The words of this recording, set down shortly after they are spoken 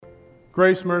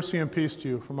Grace, mercy, and peace to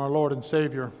you from our Lord and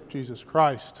Savior, Jesus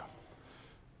Christ.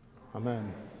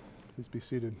 Amen. Please be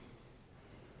seated.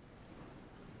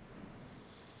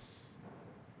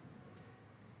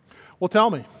 Well, tell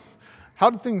me, how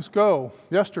did things go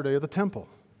yesterday at the temple?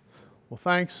 Well,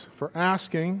 thanks for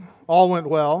asking. All went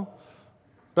well.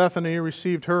 Bethany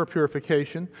received her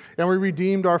purification, and we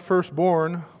redeemed our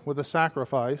firstborn with a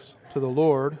sacrifice to the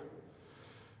Lord.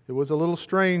 It was a little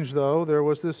strange, though. There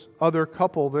was this other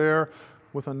couple there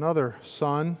with another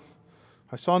son.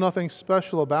 I saw nothing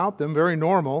special about them, very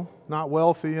normal, not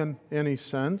wealthy in any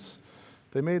sense.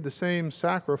 They made the same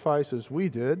sacrifice as we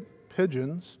did,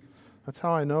 pigeons. That's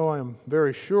how I know I am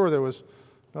very sure there was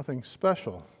nothing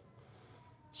special.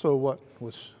 So what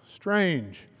was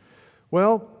strange?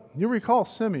 Well, you recall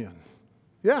Simeon.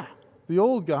 Yeah, the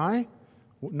old guy,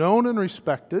 known and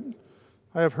respected.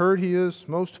 I have heard he is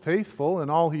most faithful in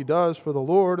all he does for the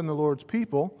Lord and the Lord's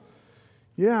people.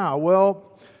 Yeah,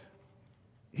 well,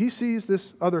 he sees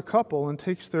this other couple and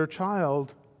takes their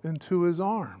child into his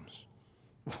arms.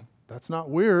 That's not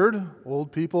weird.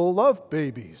 Old people love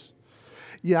babies.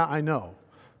 Yeah, I know.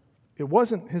 It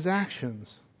wasn't his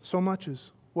actions so much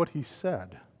as what he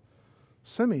said.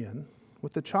 Simeon,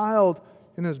 with the child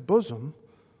in his bosom,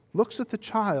 looks at the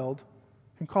child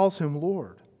and calls him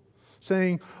Lord,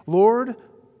 saying, Lord,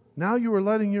 now you are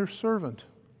letting your servant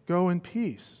go in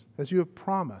peace, as you have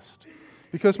promised,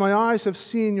 because my eyes have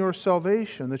seen your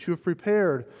salvation that you have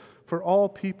prepared for all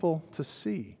people to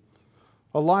see,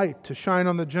 a light to shine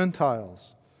on the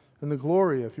Gentiles and the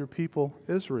glory of your people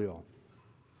Israel.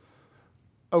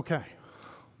 Okay,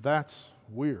 that's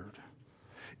weird.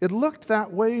 It looked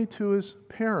that way to his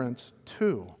parents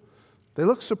too. They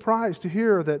looked surprised to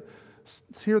hear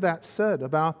that said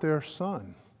about their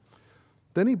son.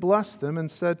 Then he blessed them and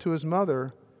said to his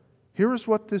mother, Here is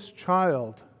what this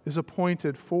child is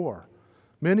appointed for.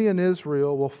 Many in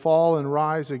Israel will fall and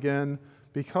rise again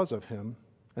because of him,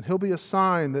 and he'll be a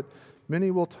sign that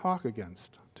many will talk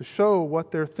against, to show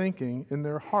what they're thinking in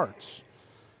their hearts.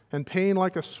 And pain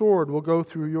like a sword will go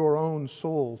through your own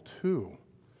soul too.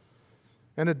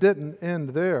 And it didn't end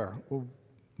there. Well,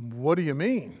 what do you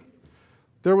mean?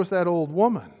 There was that old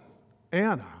woman,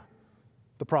 Anna,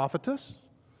 the prophetess.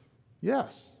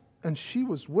 Yes, and she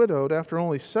was widowed after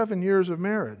only 7 years of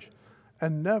marriage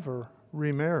and never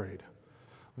remarried.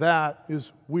 That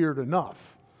is weird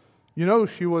enough. You know,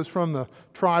 she was from the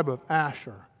tribe of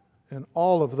Asher, and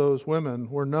all of those women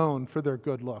were known for their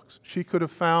good looks. She could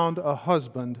have found a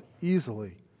husband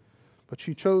easily, but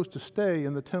she chose to stay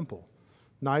in the temple,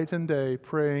 night and day,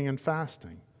 praying and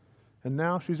fasting. And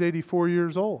now she's 84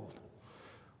 years old.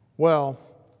 Well,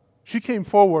 she came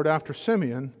forward after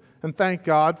Simeon and thanked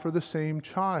God for the same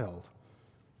child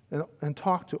and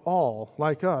talked to all,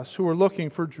 like us, who were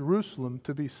looking for Jerusalem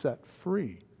to be set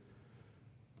free.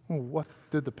 Well, what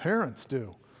did the parents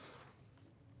do?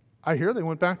 I hear they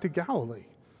went back to Galilee,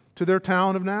 to their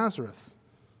town of Nazareth.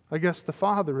 I guess the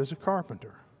father is a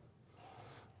carpenter.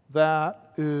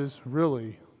 That is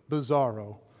really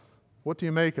bizarro. What do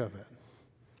you make of it?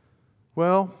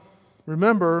 Well,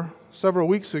 remember several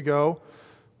weeks ago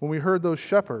when we heard those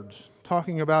shepherds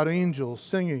talking about angels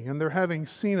singing and their having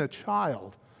seen a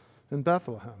child in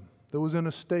Bethlehem that was in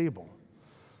a stable.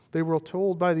 They were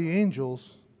told by the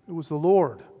angels it was the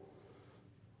Lord.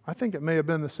 I think it may have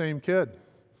been the same kid.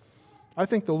 I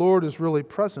think the Lord is really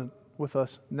present with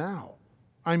us now.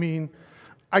 I mean,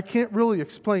 I can't really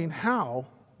explain how,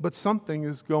 but something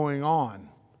is going on.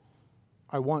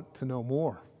 I want to know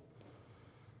more.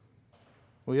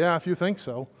 Well, yeah, if you think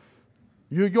so,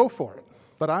 you go for it.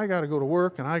 But I got to go to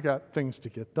work and I got things to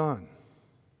get done.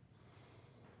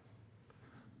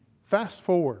 Fast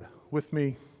forward with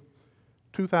me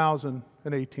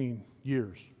 2018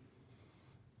 years.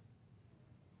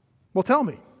 Well, tell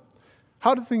me,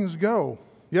 how did things go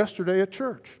yesterday at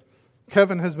church?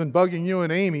 Kevin has been bugging you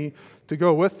and Amy to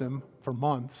go with them for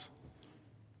months.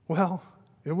 Well,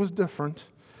 it was different.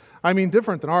 I mean,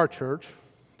 different than our church.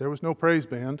 There was no praise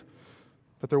band,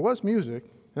 but there was music,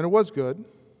 and it was good.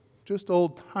 Just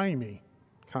old-timey,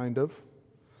 kind of.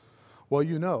 Well,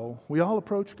 you know, we all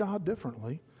approach God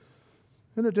differently,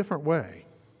 in a different way.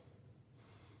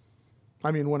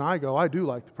 I mean, when I go, I do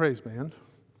like the praise band.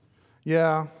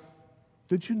 Yeah.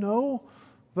 Did you know,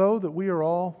 though, that we are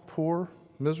all poor,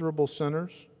 miserable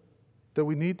sinners? That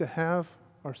we need to have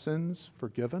our sins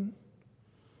forgiven?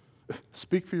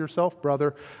 Speak for yourself,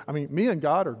 brother. I mean, me and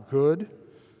God are good.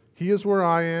 He is where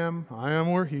I am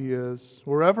where He is,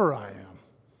 wherever I am.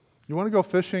 You want to go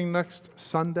fishing next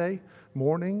Sunday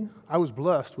morning? I was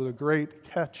blessed with a great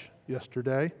catch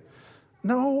yesterday.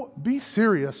 No, be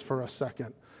serious for a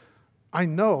second. I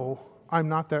know I'm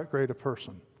not that great a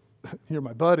person. You're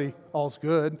my buddy, all's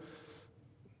good.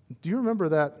 Do you remember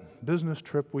that business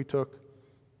trip we took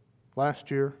last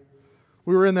year?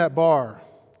 We were in that bar,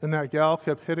 and that gal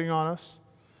kept hitting on us.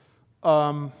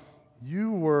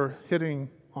 You were hitting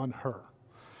on her.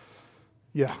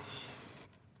 Yeah.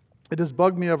 It has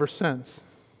bugged me ever since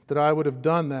that I would have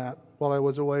done that while I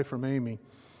was away from Amy.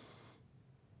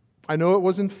 I know it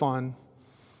wasn't fun,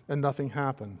 and nothing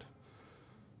happened.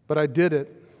 But I did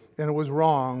it, and it was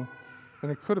wrong,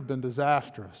 and it could have been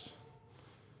disastrous.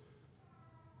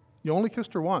 You only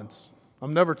kissed her once.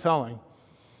 I'm never telling.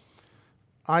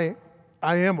 I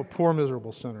am a poor,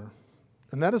 miserable sinner.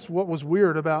 And that is what was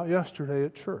weird about yesterday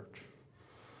at church.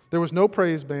 There was no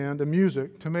praise band and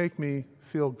music to make me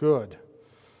feel good.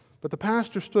 But the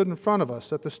pastor stood in front of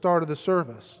us at the start of the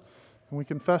service, and we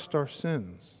confessed our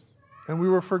sins. And we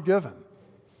were forgiven.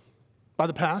 By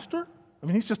the pastor? I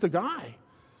mean, he's just a guy.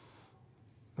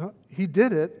 He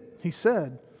did it, he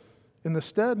said, in the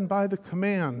stead and by the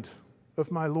command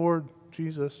of my Lord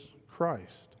Jesus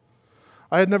Christ.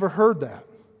 I had never heard that.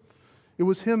 It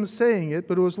was him saying it,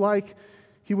 but it was like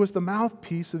he was the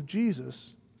mouthpiece of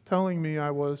Jesus telling me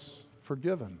I was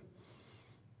forgiven.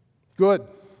 Good,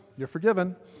 you're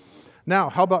forgiven. Now,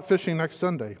 how about fishing next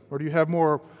Sunday? Or do you have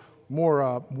more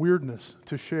weirdness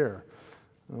to share?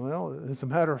 Well, as a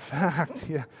matter of fact,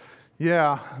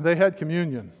 yeah, they had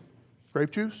communion.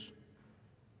 Grape juice?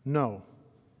 No.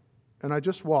 And I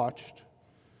just watched.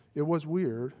 It was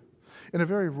weird in a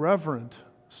very reverent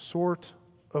sort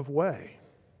of way.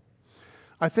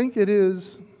 I think it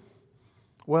is,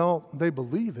 well, they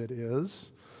believe it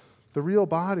is, the real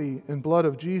body and blood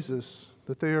of Jesus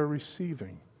that they are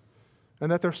receiving,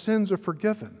 and that their sins are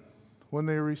forgiven when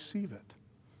they receive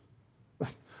it.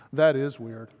 That is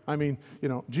weird. I mean,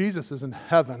 Jesus is in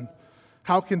heaven.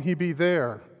 How can he be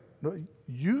there?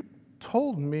 You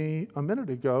told me a minute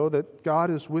ago that God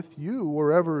is with you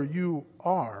wherever you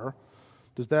are.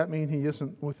 Does that mean he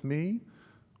isn't with me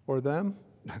or them?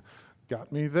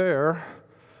 Got me there.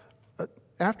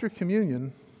 After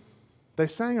communion, they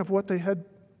sang of what they had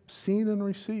seen and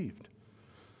received.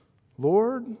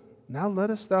 Lord, now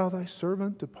lettest thou thy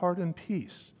servant depart in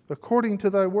peace, according to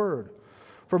thy word.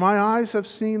 For my eyes have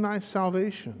seen thy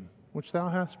salvation, which thou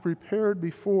hast prepared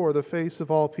before the face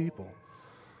of all people,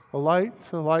 a light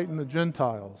to lighten the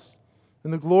Gentiles,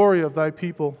 and the glory of thy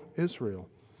people Israel.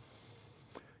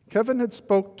 Kevin had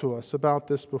spoke to us about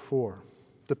this before,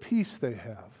 the peace they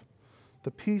have,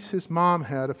 the peace his mom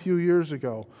had a few years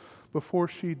ago before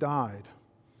she died,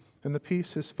 and the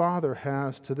peace his father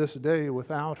has to this day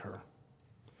without her.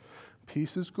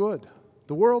 Peace is good.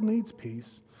 The world needs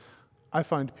peace. I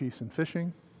find peace in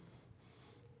fishing.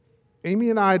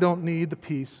 Amy and I don't need the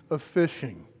peace of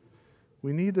fishing.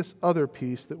 We need this other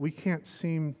peace that we can't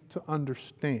seem to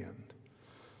understand,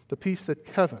 the peace that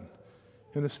Kevin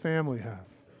and his family have.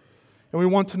 And we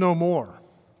want to know more.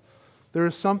 There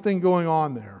is something going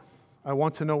on there. I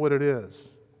want to know what it is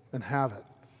and have it.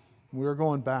 We are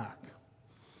going back.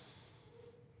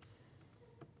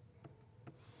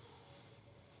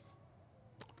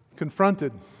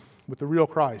 Confronted with the real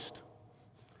Christ,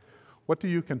 what do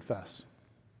you confess?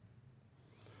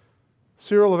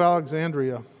 Cyril of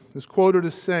Alexandria is quoted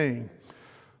as saying,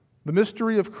 "The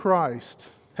mystery of Christ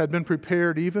had been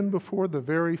prepared even before the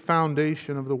very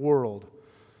foundation of the world,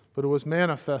 but it was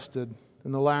manifested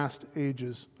in the last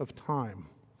ages of time.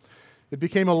 It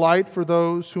became a light for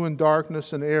those who in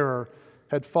darkness and error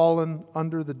had fallen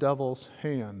under the devil's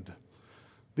hand.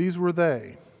 These were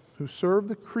they who served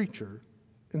the creature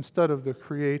instead of the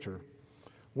Creator,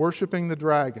 worshiping the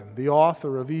dragon, the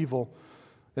author of evil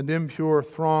and impure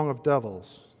throng of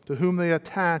devils, to whom they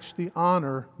attached the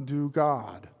honor due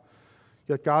God.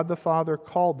 Yet God the Father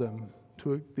called them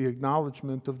to the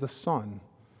acknowledgement of the Son,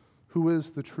 who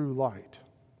is the true light."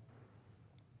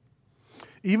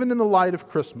 Even in the light of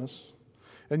Christmas,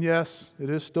 and yes, it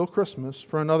is still Christmas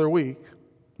for another week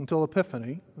until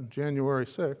Epiphany on January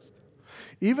 6th,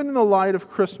 even in the light of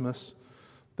Christmas,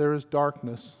 there is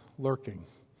darkness lurking.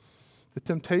 The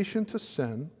temptation to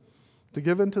sin, to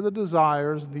give in to the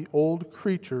desires of the old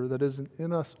creature that is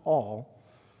in us all.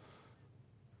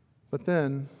 But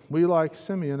then, we, like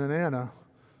Simeon and Anna,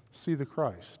 see the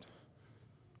Christ.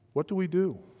 What do we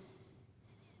do?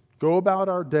 Go about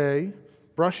our day,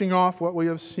 brushing off what we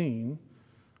have seen,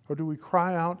 or do we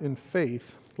cry out in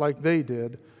faith like they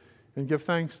did and give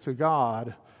thanks to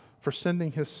God for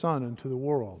sending His Son into the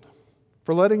world,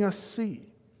 for letting us see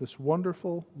this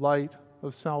wonderful light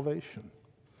of salvation?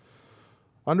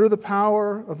 Under the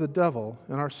power of the devil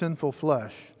and our sinful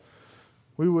flesh,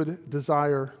 we would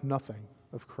desire nothing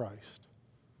of Christ.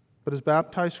 But as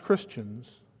baptized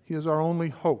Christians, He is our only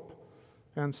hope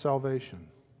and salvation.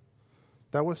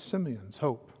 That was Simeon's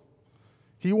hope.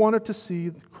 He wanted to see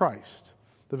Christ,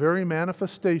 the very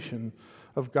manifestation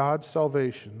of God's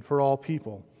salvation for all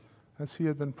people, as he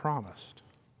had been promised.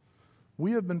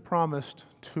 We have been promised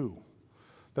too,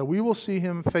 that we will see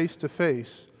him face to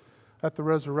face at the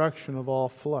resurrection of all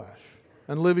flesh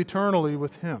and live eternally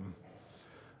with him.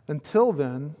 Until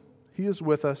then, he is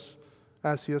with us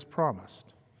as he has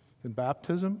promised, in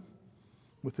baptism,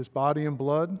 with his body and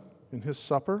blood, in his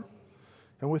supper,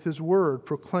 and with his word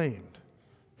proclaimed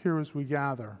here as we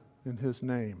gather in his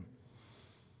name.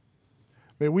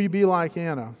 May we be like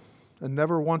Anna and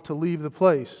never want to leave the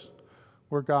place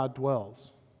where God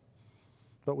dwells.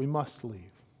 But we must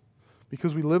leave,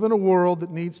 because we live in a world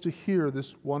that needs to hear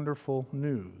this wonderful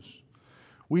news.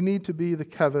 We need to be the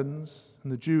Kevins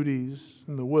and the Judys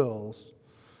and the Wills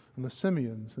and the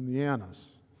Simeons and the Annas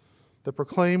that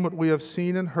proclaim what we have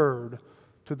seen and heard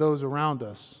to those around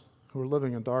us who are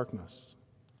living in darkness.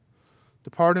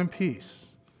 Depart in peace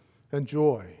and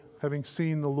joy, having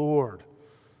seen the Lord.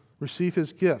 Receive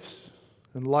his gifts,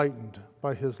 enlightened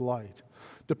by his light.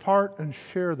 Depart and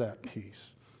share that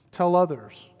peace. Tell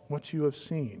others what you have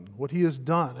seen, what he has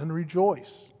done, and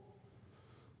rejoice.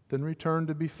 Then return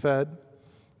to be fed,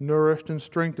 nourished, and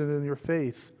strengthened in your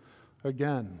faith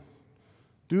again.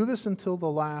 Do this until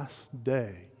the last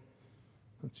day.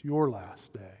 That's your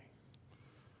last day,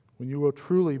 when you will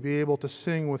truly be able to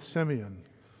sing with Simeon,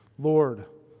 Lord,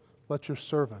 let your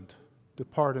servant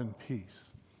depart in peace.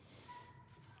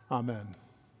 Amen.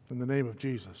 In the name of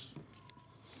Jesus.